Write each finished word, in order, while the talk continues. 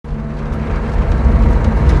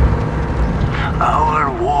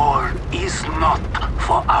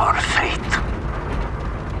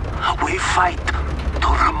fight to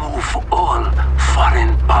remove all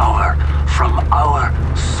foreign power from our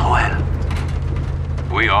soil.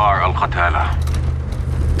 We are Al-Qatala.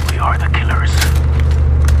 We are the killers.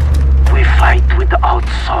 We fight without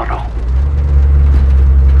sorrow.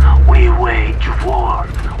 We wage war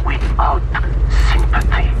without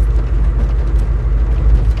sympathy.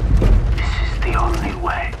 This is the only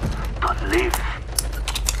way to live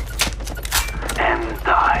and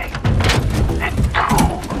die a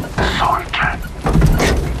true soldier.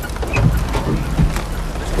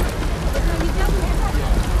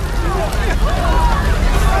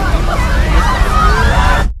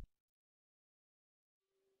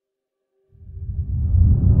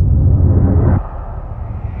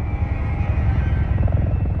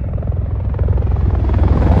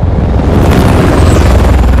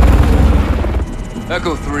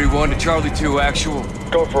 Echo 3-1 to Charlie 2 actual.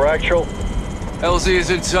 Go for actual. LZ is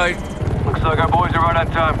in sight. Looks like our boys are right on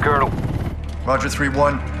time, Colonel. Roger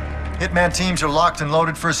 3-1. Hitman teams are locked and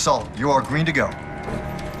loaded for assault. You are green to go.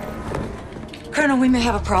 Colonel, we may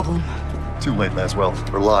have a problem. Too late, Laswell.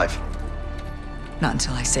 We're live. Not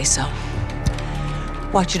until I say so.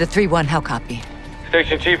 Watch it at 3-1, how copy?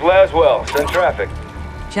 Station Chief Laswell, send traffic.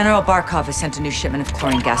 General Barkov has sent a new shipment of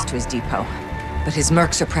chlorine gas to his depot. But his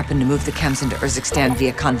mercs are prepping to move the chems into Urzikstan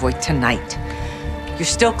via convoy tonight. You're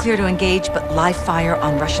still clear to engage, but live fire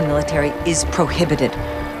on Russian military is prohibited.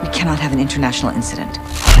 We cannot have an international incident.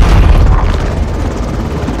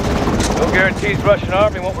 No guarantees Russian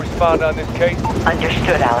army won't respond on this case.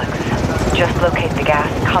 Understood, Alex. Just locate the gas,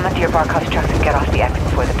 comment to your Barkov's trucks and get off the X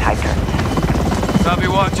before the tide turns. Copy,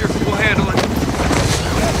 Watcher. We'll handle it.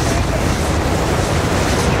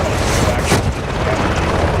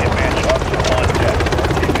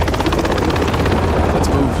 Let's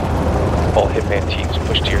move. All Hitman teams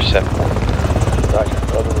push to your set.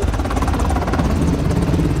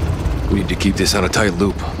 We need to keep this on a tight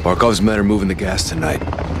loop. Barkov's men are moving the gas tonight.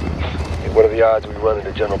 Hey, what are the odds we run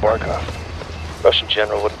into General Barkov? Russian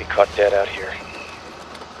general wouldn't be caught dead out here.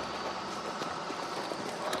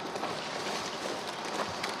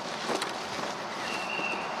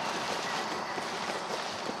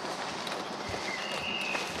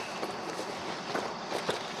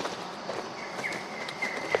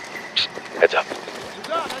 Heads up.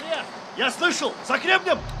 Я слышал! За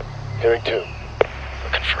гребнем! Hearing two.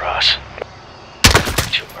 Looking for us.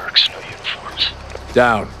 Two mercs, no uniforms.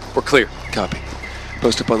 Down. We're clear. Copy.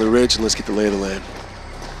 Post up on the ridge and let's get the lay of the land.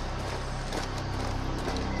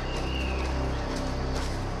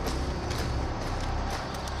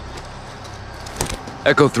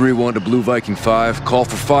 Echo 3-1 to Blue Viking 5. Call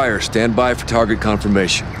for fire. Stand by for target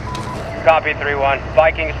confirmation. Copy 3-1.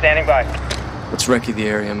 Viking standing by. Let's recce the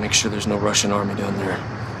area and make sure there's no Russian army down there.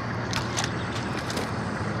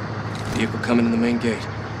 Vehicle coming in the main gate.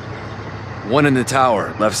 One in the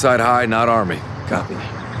tower. Left side high, not army. Copy.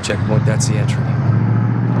 Checkpoint, that's the entry.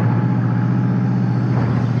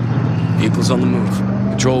 Vehicle's on the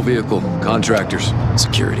move. Patrol vehicle. Contractors.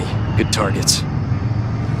 Security. Good targets.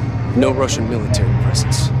 No Russian military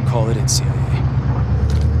presence. Call it in, CIA.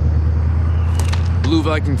 Blue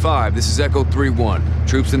Viking 5, this is Echo 3-1.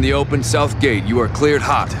 Troops in the open, south gate. You are cleared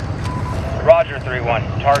hot. Roger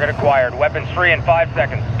 3-1. Target acquired. Weapons free in 5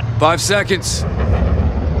 seconds. 5 seconds.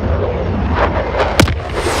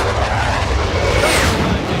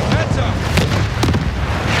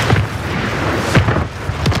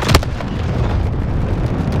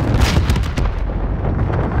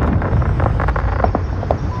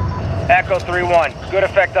 Echo 3-1. Good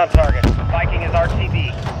effect on target. Viking is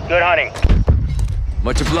RTB. Good hunting.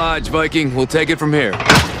 Much obliged, Viking. We'll take it from here.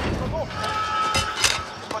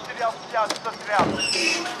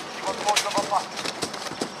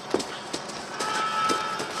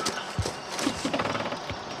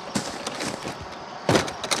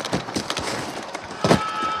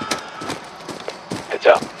 Heads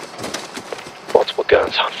up. Multiple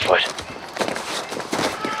guns on foot.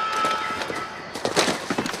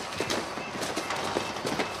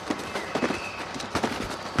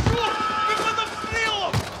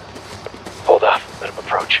 Hold off. Let him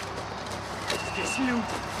approach. Здесь люди.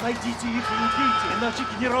 Найдите их и убейте, иначе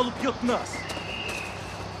генерал убьет нас.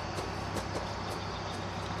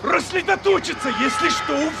 Рассредоточиться! Если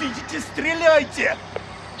что увидите, стреляйте!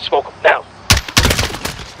 Smoke him now.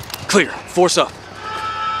 Clear. Force up.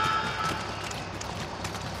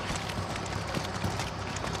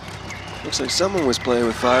 Looks like someone was playing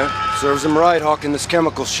with fire. Serves them right, hawking this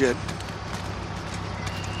chemical shit.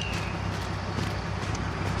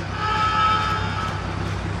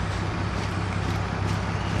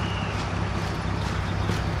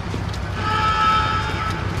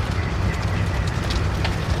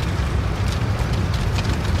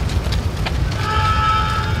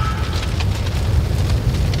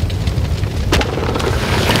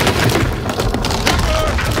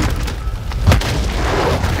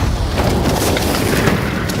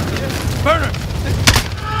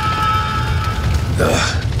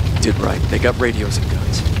 got radios and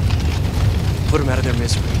guns. Put them out of their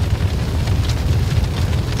misery.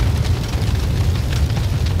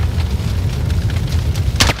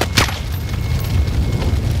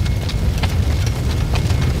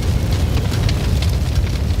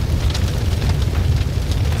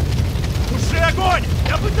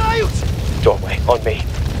 Doorway, on me.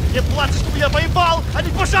 Мне платят, чтобы я воевал, а не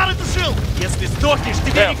пожары тушил! Если сдохнешь,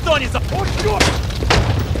 тебе никто не запомнит!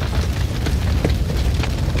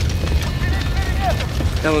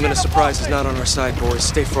 Element of surprise is not on our side, boys.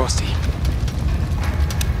 Stay frosty.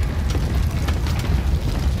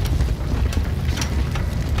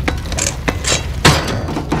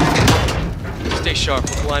 Stay sharp.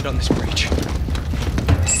 We're blind on this breach.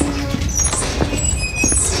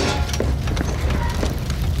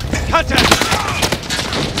 Contact!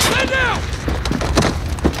 Stand down!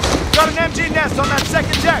 Got an MG nest on that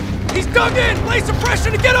second deck! He's dug in! Lay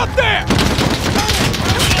suppression to get up there!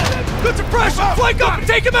 Good suppression! Flank up and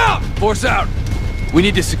take him out! Force out. We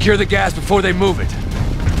need to secure the gas before they move it.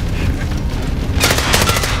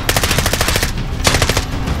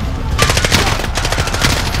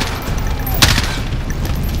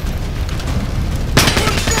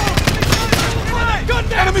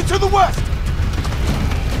 Enemy to the west!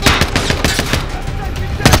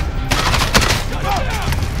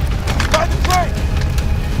 By the train!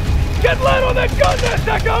 Get lead on that gun nest,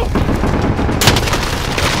 Echo!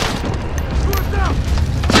 Shoot him down!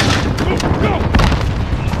 Go!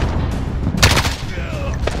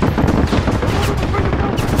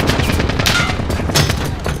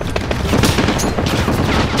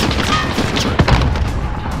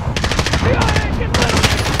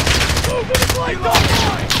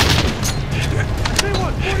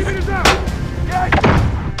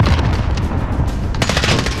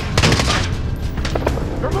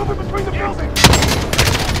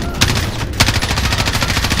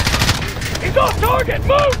 Target,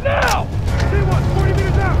 move now! C1, 40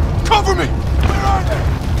 meters out! Cover me! Where are they?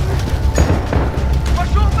 Watch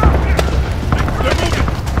those out here! They're moving!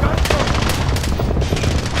 Got it,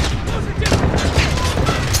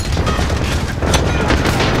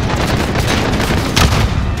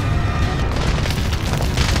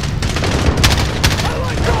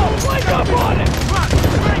 Flank up on it!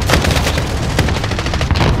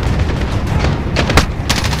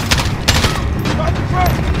 Got the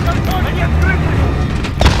train! Got the target!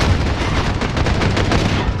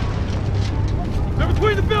 They're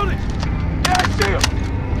between the buildings! Yeah, I see them!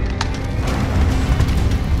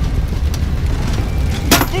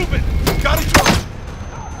 Moving! Got it, John!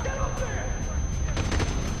 Get up there!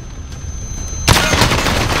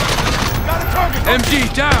 Got a target! MG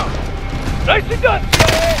down! Nicely done,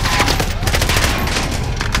 CIA!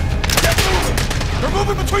 Get moving! They're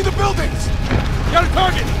moving between the buildings! Got a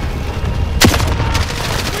target!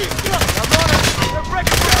 Please, I'm on it! They're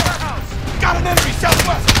breaking through the house! Got an enemy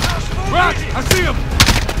southwest! Roger, I see him!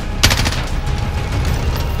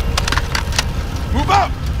 Move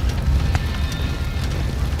out!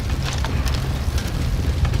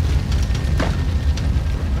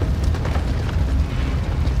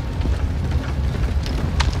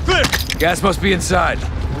 Clear! Gas must be inside.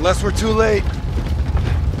 Unless we're too late.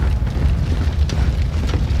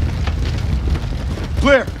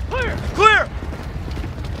 Clear! Clear! Clear!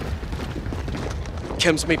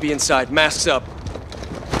 Chems may be inside. Masks up.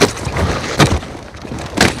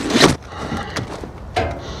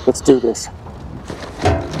 Let's do this.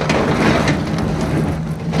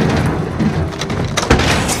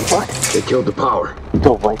 What? They killed the power.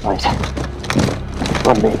 Go white light.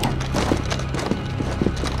 On me.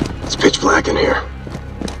 It's pitch black in here.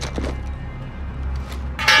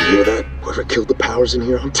 You hear that? Whoever killed the powers in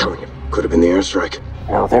here, I'm telling you, could have been the airstrike.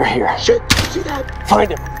 No, they're here. Shit! See that?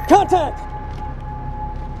 Find him. Contact!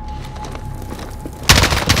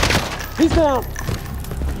 He's down.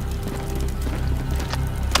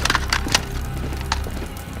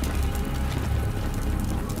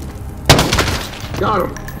 Got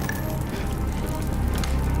him!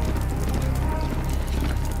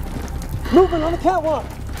 Moving on the catwalk.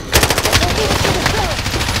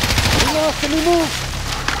 We lost him, he moved.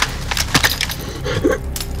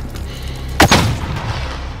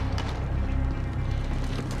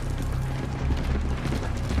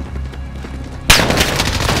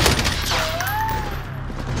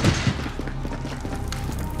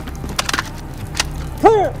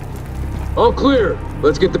 Clear! All clear.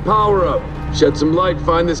 Let's get the power up. Shed some light,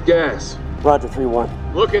 find this gas. Roger, 3-1.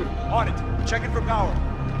 Looking. On it. Checking for power.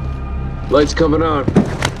 Lights coming on. Power's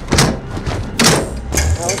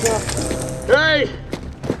up. Hey!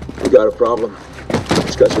 We got a problem.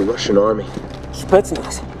 These guys are Russian army.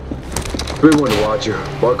 Spetsnaz. 3-1 to Watcher.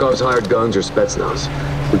 Barkov's hired guns or Spetsnaz.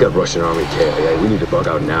 We got Russian Army KIA. We need to bug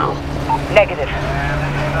out now. Negative.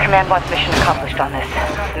 Command wants mission accomplished on this.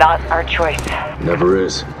 Not our choice. Never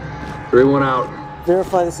is. 3-1 out.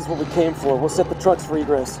 Verify this is what we came for. We'll set the trucks for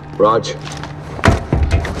egress. Raj.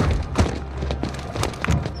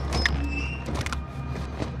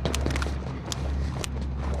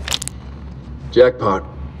 Jackpot.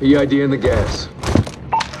 EID in the gas.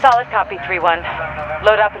 Solid copy, 3-1.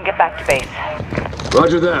 Load up and get back to base.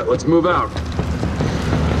 Roger that. Let's move out.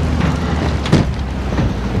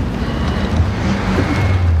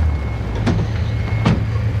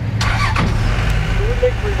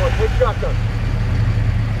 Take 3-1. Take shotgun.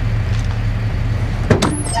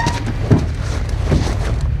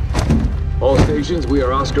 All stations, we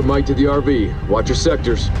are Oscar Mike to the RV. Watch your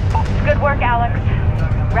sectors. Good work, Alex.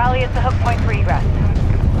 Rally at the hook point for egress.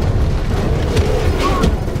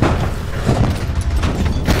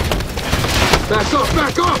 Back off!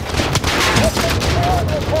 Back off!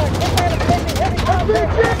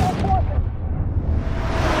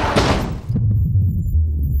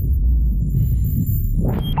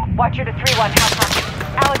 Watcher to 3-1, how copy?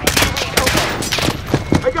 Alex, you lead, over.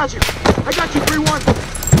 I got you, 3-1.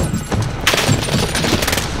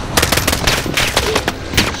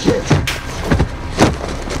 Shit!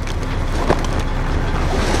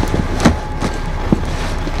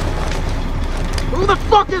 Who the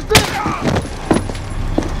fuck is this?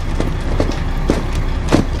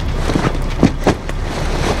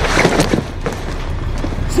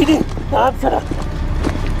 سيدي نعم سنة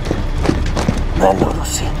مالو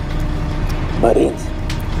روسي مارينز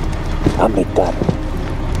أمريكان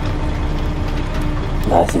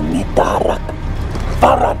لازم نتحرك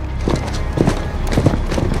فورا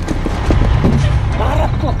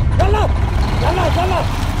تحركوا يلا يلا يلا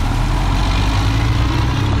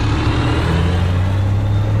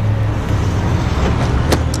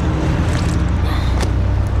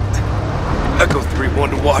Echo 3-1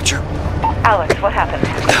 to Watcher. Alex, what happened?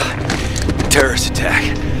 Terrorist attack.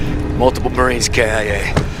 Multiple Marines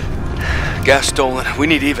KIA. Gas stolen. We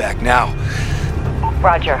need evac now.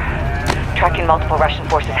 Roger. Tracking multiple Russian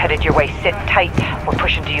forces headed your way. Sit tight. We're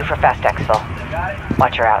pushing to you for fast exfil.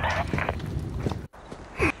 Watcher out.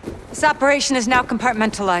 This operation is now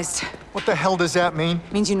compartmentalized. What the hell does that mean?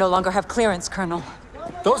 Means you no longer have clearance, Colonel.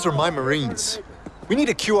 Those are my Marines. We need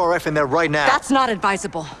a QRF in there right now. That's not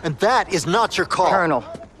advisable. And that is not your call. Colonel,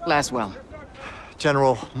 Laswell.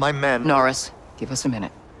 General, my men... Norris, give us a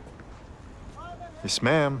minute. Yes,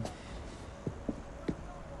 ma'am.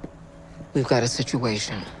 We've got a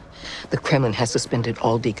situation. The Kremlin has suspended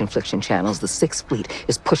all deconfliction channels. The Sixth Fleet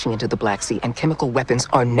is pushing into the Black Sea, and chemical weapons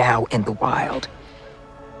are now in the wild.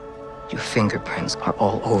 Your fingerprints are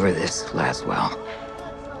all over this, Laswell.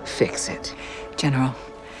 Fix it. General,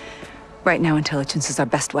 right now intelligence is our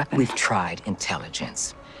best weapon. We've tried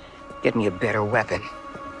intelligence. Get me a better weapon.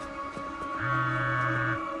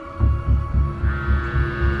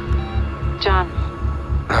 John.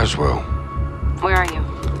 Laswell. Where are you?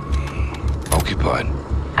 Occupied.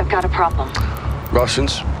 I've got a problem.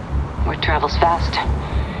 Russians? Word travels fast.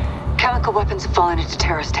 Chemical weapons have fallen into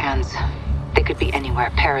terrorist hands. They could be anywhere.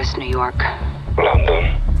 Paris, New York.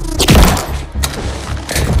 London.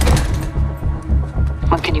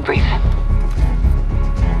 When can you brief?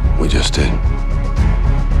 We just did.